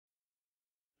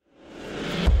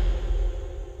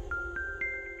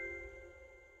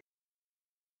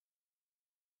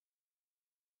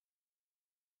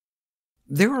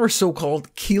There are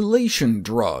so-called chelation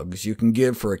drugs you can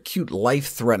give for acute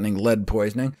life-threatening lead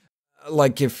poisoning,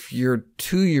 like if your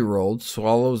 2-year-old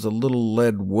swallows a little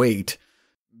lead weight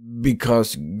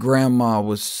because Grandma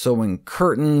was sewing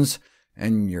curtains,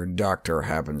 and your doctor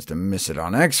happens to miss it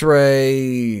on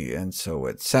X-ray, and so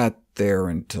it sat there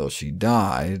until she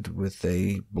died with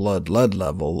a blood lead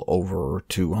level over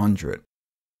 200.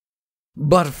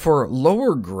 But for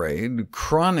lower-grade,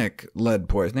 chronic lead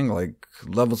poisoning, like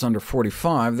levels under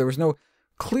 45, there was no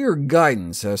clear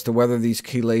guidance as to whether these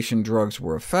chelation drugs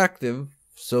were effective,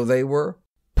 so they were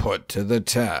put to the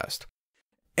test.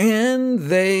 And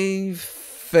they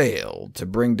failed to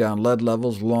bring down lead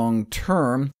levels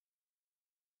long-term.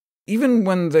 Even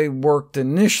when they worked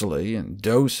initially, in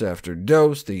dose after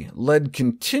dose, the lead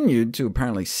continued to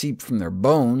apparently seep from their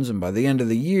bones, and by the end of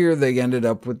the year they ended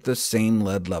up with the same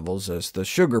lead levels as the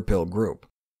sugar pill group.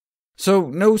 So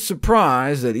no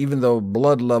surprise that even though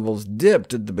blood levels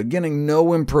dipped at the beginning,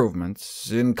 no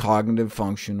improvements in cognitive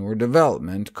function or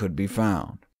development could be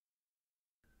found.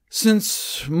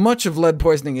 Since much of lead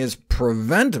poisoning is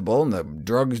preventable, and the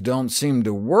drugs don't seem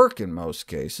to work in most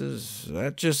cases,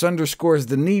 that just underscores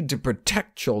the need to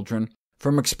protect children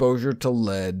from exposure to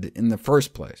lead in the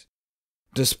first place.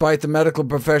 Despite the medical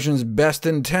profession's best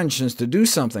intentions to do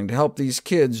something to help these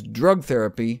kids, drug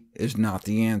therapy is not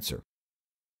the answer.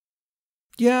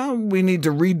 Yeah, we need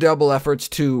to redouble efforts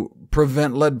to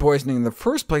prevent lead poisoning in the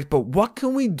first place, but what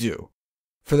can we do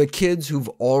for the kids who've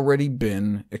already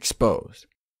been exposed?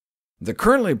 The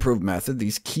currently approved method,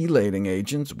 these chelating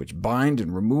agents, which bind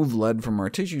and remove lead from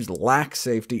our tissues, lack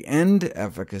safety and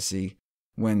efficacy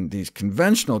when these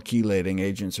conventional chelating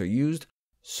agents are used.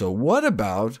 So what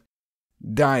about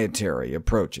dietary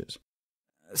approaches?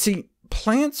 See,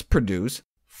 plants produce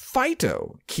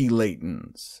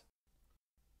phytochelatins.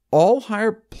 All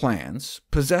higher plants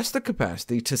possess the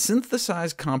capacity to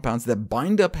synthesize compounds that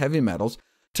bind up heavy metals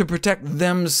to protect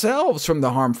themselves from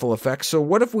the harmful effects, so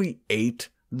what if we ate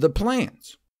the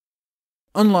plants?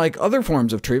 Unlike other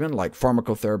forms of treatment, like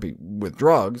pharmacotherapy with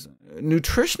drugs,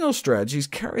 nutritional strategies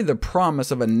carry the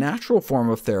promise of a natural form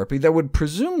of therapy that would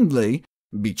presumably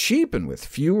be cheap and with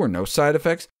few or no side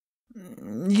effects.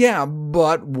 Yeah,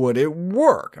 but would it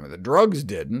work? I mean, the drugs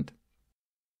didn't.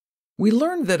 We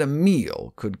learned that a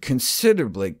meal could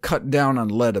considerably cut down on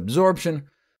lead absorption,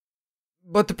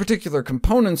 but the particular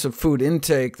components of food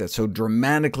intake that so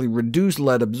dramatically reduced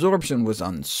lead absorption was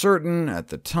uncertain at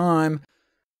the time.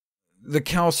 The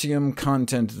calcium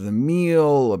content of the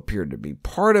meal appeared to be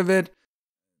part of it,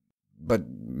 but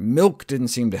milk didn't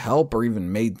seem to help or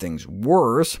even made things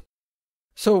worse.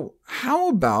 So how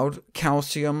about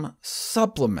calcium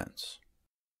supplements?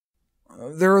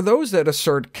 There are those that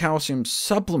assert calcium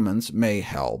supplements may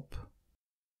help,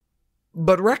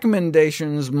 but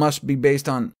recommendations must be based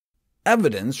on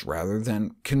evidence rather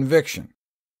than conviction.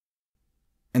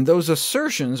 And those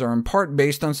assertions are in part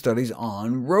based on studies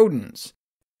on rodents,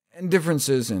 and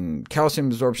differences in calcium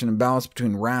absorption and balance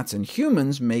between rats and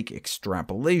humans make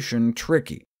extrapolation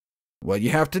tricky. What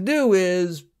you have to do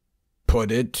is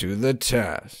put it to the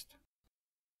test.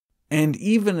 And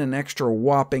even an extra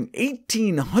whopping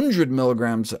 1,800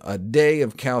 milligrams a day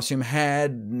of calcium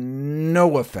had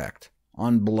no effect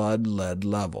on blood lead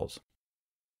levels.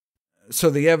 So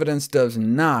the evidence does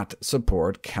not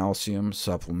support calcium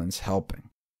supplements helping.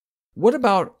 What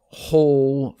about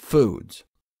whole foods?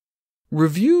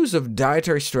 Reviews of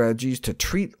dietary strategies to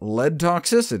treat lead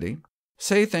toxicity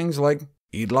say things like,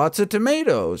 eat lots of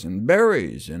tomatoes, and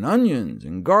berries, and onions,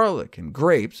 and garlic, and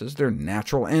grapes as their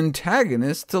natural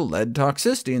antagonists to lead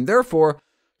toxicity, and therefore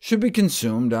should be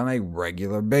consumed on a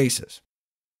regular basis.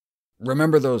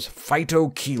 Remember those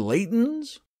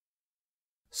phytochelatins?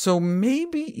 So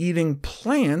maybe eating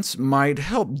plants might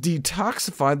help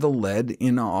detoxify the lead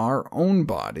in our own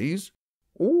bodies,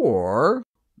 or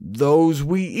those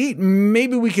we eat.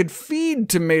 Maybe we could feed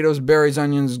tomatoes, berries,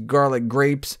 onions, garlic,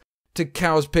 grapes to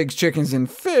cows, pigs, chickens, and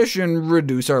fish, and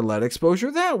reduce our lead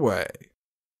exposure that way.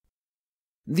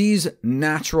 These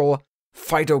natural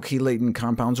phytochelatin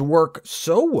compounds work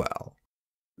so well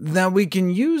that we can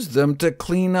use them to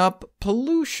clean up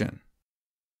pollution.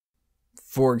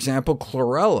 For example,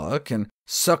 chlorella can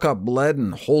suck up lead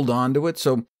and hold on to it,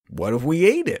 so what if we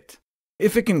ate it?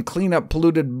 If it can clean up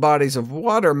polluted bodies of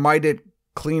water, might it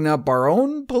clean up our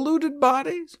own polluted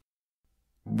bodies?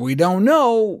 We don't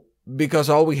know, because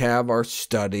all we have are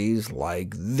studies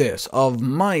like this, of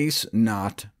mice,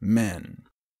 not men.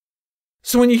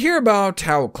 So when you hear about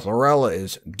how chlorella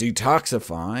is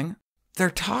detoxifying, they're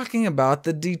talking about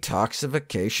the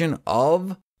detoxification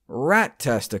of rat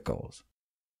testicles.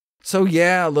 So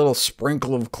yeah, a little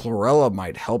sprinkle of chlorella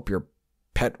might help your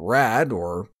pet rat,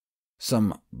 or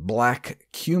some black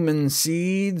cumin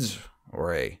seeds,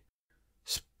 or a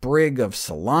sprig of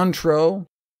cilantro.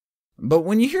 But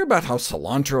when you hear about how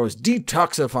cilantro is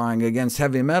detoxifying against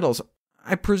heavy metals,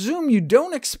 I presume you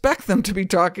don't expect them to be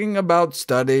talking about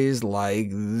studies like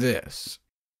this.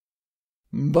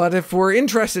 But if we're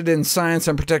interested in science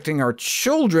and protecting our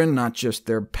children, not just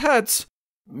their pets,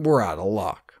 we're out of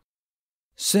luck.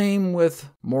 Same with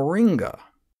moringa.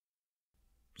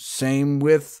 Same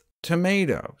with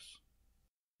tomatoes,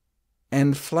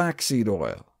 and flaxseed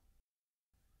oil,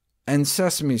 and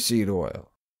sesame seed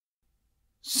oil.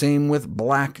 Same with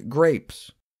black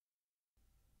grapes,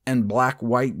 and black,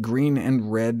 white, green,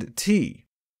 and red tea.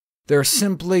 There are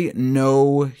simply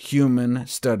no human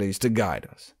studies to guide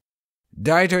us.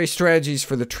 Dietary strategies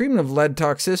for the treatment of lead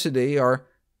toxicity are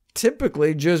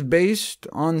typically just based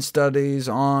on studies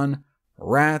on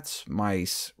rats,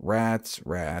 mice, rats,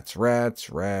 rats, rats,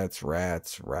 rats,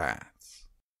 rats, rats.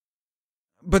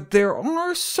 But there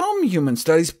are some human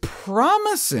studies,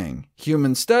 promising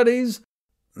human studies,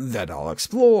 that I'll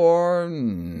explore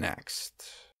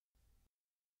next.